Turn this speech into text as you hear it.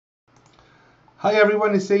Hi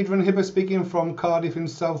everyone, it's Adrian Hibbert speaking from Cardiff in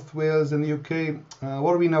South Wales in the UK.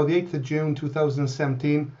 What are we now, the 8th of June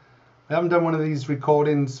 2017. I haven't done one of these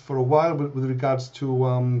recordings for a while with regards to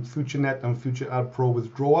FutureNet and FutureAdPro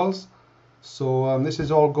withdrawals. So this is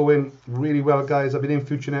all going really well, guys. I've been in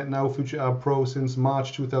FutureNet now, FutureAdPro, since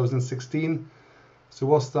March 2016. So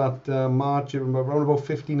what's that, March, around about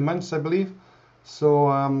 15 months I believe. So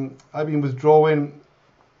I've been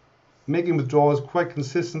making withdrawals quite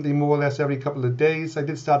consistently, more or less every couple of days. I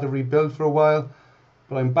did start to rebuild for a while,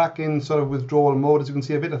 but I'm back in sort of withdrawal mode. As you can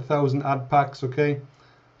see, I've hit 1,000 ad packs, okay?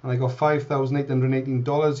 And I got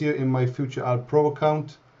 $5,818 here in my FutureAdPro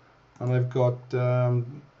account. And I've got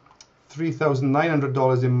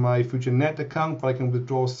 $3,900 in my FutureNet account, but I can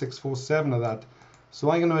withdraw 647 of that.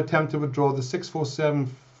 So I'm going to attempt to withdraw the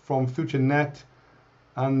 647 from FutureNet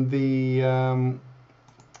and the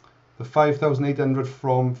 5,800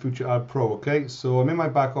 from FutureAdPro. Okay, so I'm in my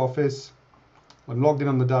back office. I'm logged in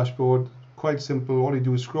on the dashboard. Quite simple. All you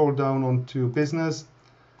do is scroll down onto business,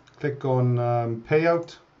 click on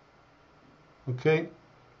payout. Okay,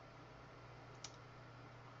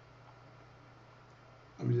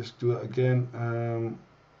 let me just do that again.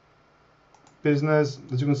 Business,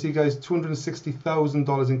 as you can see, guys,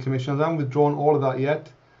 $260,000 in commissions. I haven't withdrawn all of that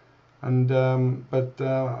yet, and but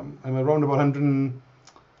I'm around about 100.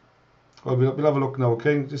 Well, we'll have a look now,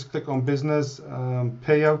 okay? Just click on business,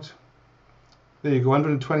 payout. There you go,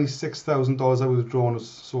 $126,000 I've withdrawn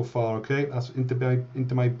so far, okay? That's into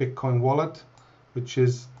my Bitcoin wallet, which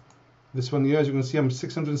is this one here. As you can see, I'm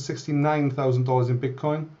 $669,000 in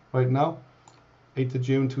Bitcoin right now, 8th of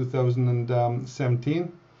June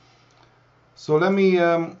 2017. So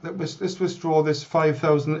let's withdraw this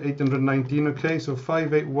 5,819, okay? So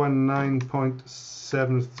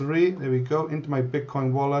 5819.73, there we go, into my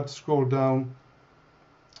Bitcoin wallet. Scroll down,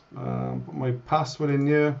 put my password in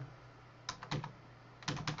here.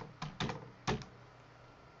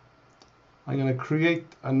 I'm going to create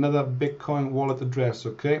another Bitcoin wallet address,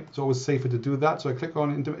 okay? It's always safer to do that. So I click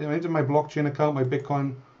on into my blockchain account, my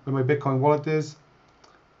Bitcoin, where my Bitcoin wallet is.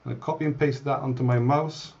 I copy and paste that onto my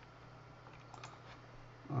mouse.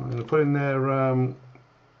 I'm going to put in there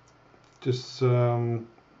just 3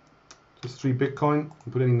 Bitcoin.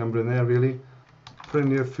 Put any number in there really. Put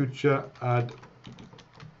in here FutureAdPro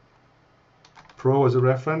as a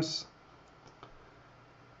reference.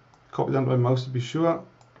 Copy that onto my mouse to be sure.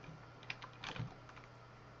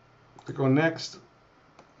 Click on next.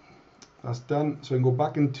 That's done. So I can go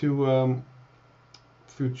back into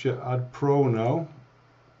FutureAdPro now,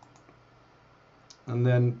 and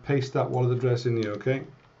then paste that wallet address in here, okay?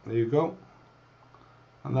 There you go.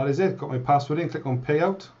 And that is it. Got my password in. Click on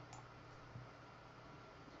payout.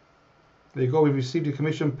 There you go. We've received your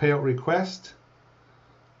commission payout request.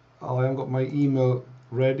 Oh, I haven't got my email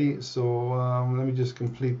ready, so let me just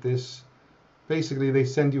complete this. Basically, they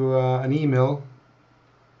send you an email.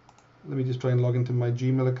 Let me just try and log into my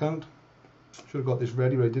Gmail account. Should have got this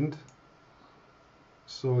ready, but I didn't.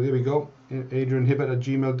 So here we go.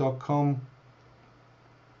 adrianhibbert@gmail.com.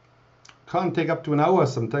 Can't take up to an hour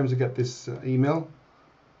sometimes to get this email.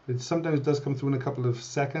 It sometimes does come through in a couple of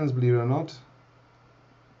seconds, believe it or not.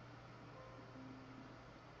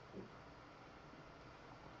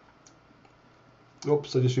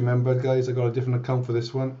 Oops, I just remembered, guys, I got a different account for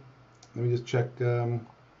this one. Let me just check. Let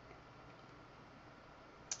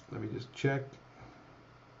me just check.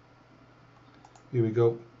 Here we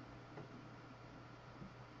go.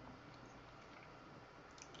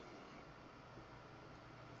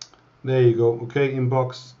 There you go. Okay,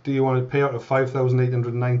 inbox. Do you want to pay out of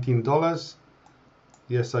 $5,819?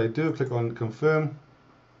 Yes, I do. Click on confirm.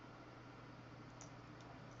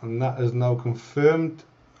 And that is now confirmed.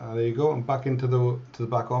 There you go. I'm back into the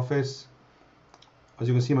back office. As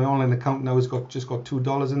you can see, my online account now has just got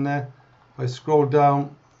 $2 in there. If I scroll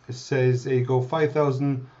down, it says there you go,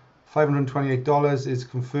 $5,528 is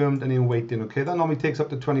confirmed and in waiting. Okay, that normally takes up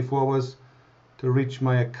to 24 hours to reach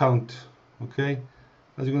my account. Okay.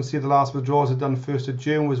 As you can see, the last withdrawals I've done 1st of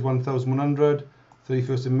June was 1,100,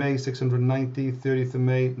 31st of May 690, 30th of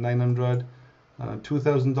May 900,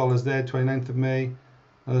 $2,000 there, 29th of May,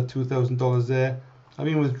 another $2,000 there. I've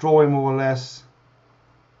been withdrawing more or less,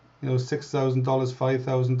 you know, $6,000,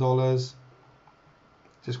 $5,000.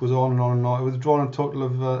 Just goes on and on and on. I withdrawn a total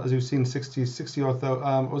of, as you've seen, 60 or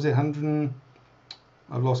was it 100?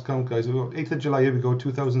 I've lost count, guys. 8th of July, here we go,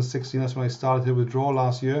 2016. That's when I started to withdraw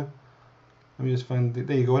last year. Let me just find it.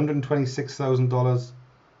 There you go, $126,000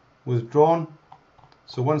 withdrawn.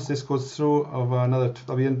 So once this goes through, of another,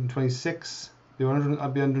 that'll be 126.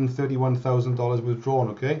 I'll be $131,000 withdrawn.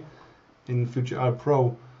 Okay, in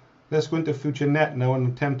FutureAdPro. Let's go into FutureNet now and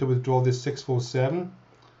attempt to withdraw this 647.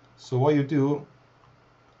 So what you do,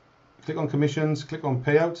 click on commissions, click on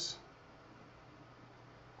payouts,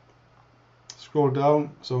 scroll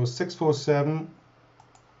down, so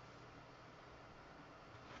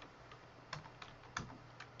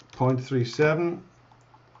 647.37,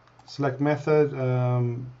 select method,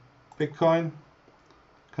 Bitcoin,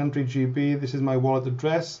 country GB, this is my wallet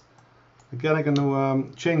address. Again, I'm going to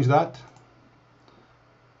change that,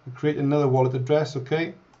 create another wallet address,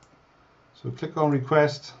 okay. So click on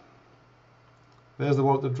request, there's the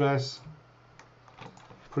wallet address,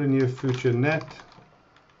 put in your FutureNet,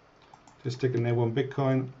 just stick in there 1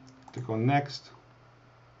 Bitcoin, click on next.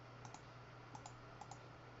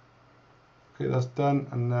 Okay, that's done,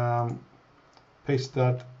 and paste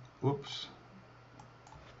that, whoops,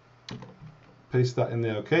 paste that in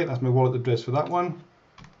there, okay, that's my wallet address for that one.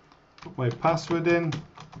 Put my password in,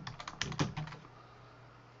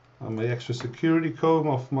 and my extra security code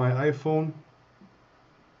off my iPhone.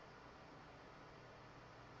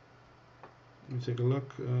 Let me take a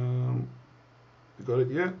look, you got it,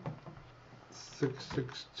 yeah,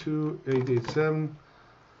 662887,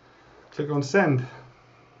 click on send.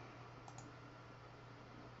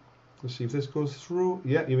 Let's see if this goes through.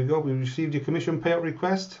 Yeah, here we go. We received your commission payout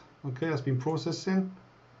request. Okay, that's been processing.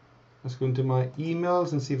 Let's go into my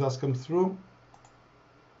emails and see if that's come through.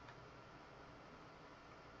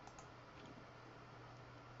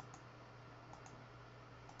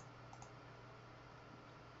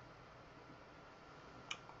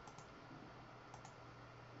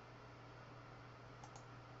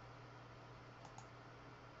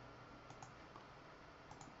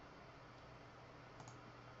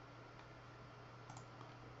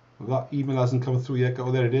 That email hasn't come through yet.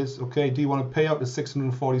 Oh, there it is. Okay, do you want to pay out the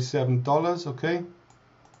 $647? Okay,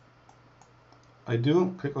 I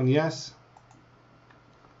do. Click on yes.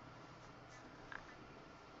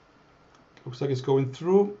 Looks like it's going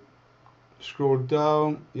through. Scroll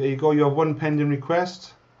down. There you go. You have 1 pending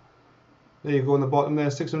request. There you go on the bottom there.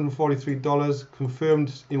 $643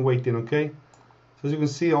 confirmed in waiting. Okay. So as you can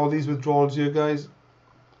see, all these withdrawals here, guys,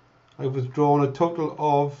 I've withdrawn a total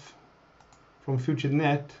of from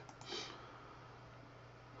FutureNet.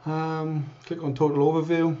 Click on total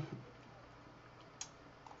overview,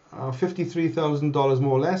 $53,000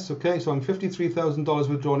 more or less. Okay, so I'm $53,000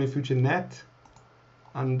 withdrawn in FutureNet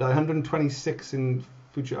and 126 in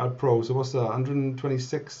FutureAdPro. So what's that?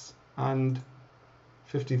 126 and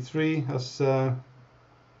 53. That's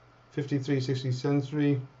 53, 60,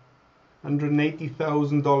 73,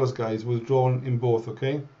 $180,000, guys, withdrawn in both.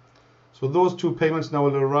 Okay, so those 2 payments now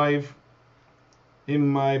will arrive in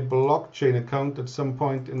my blockchain account at some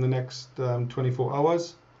point in the next 24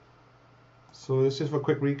 hours. So this is for a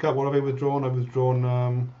quick recap. What have I withdrawn? I've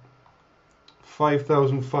withdrawn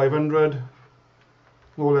 5,500,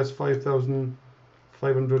 more or less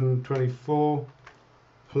 5,524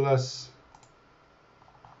 plus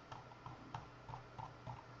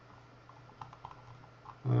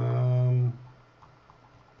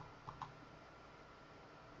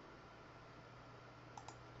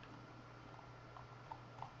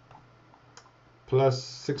plus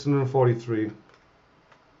 643.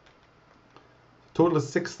 Total is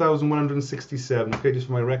 6,167. Okay, just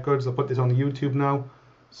for my records. I'll put this on YouTube now,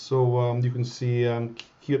 so you can see,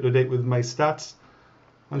 keep up to date with my stats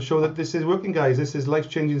and show that this is working, guys. This is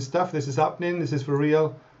life-changing stuff. This is happening. This is for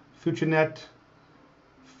real. FutureNet,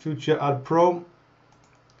 FutureAdPro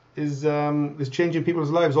is changing people's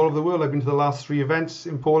lives all over the world. I've been to the last 3 events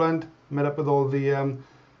in Poland. Met up with all the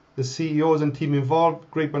CEOs and team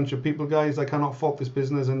involved. Great bunch of people, guys. I cannot fault this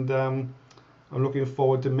business, and I'm looking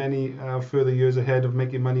forward to many further years ahead of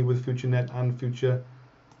making money with FutureNet and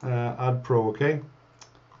FutureAdPro. Okay,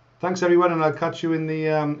 thanks everyone, and I'll catch you in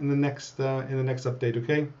the next update.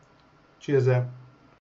 Okay, cheers there.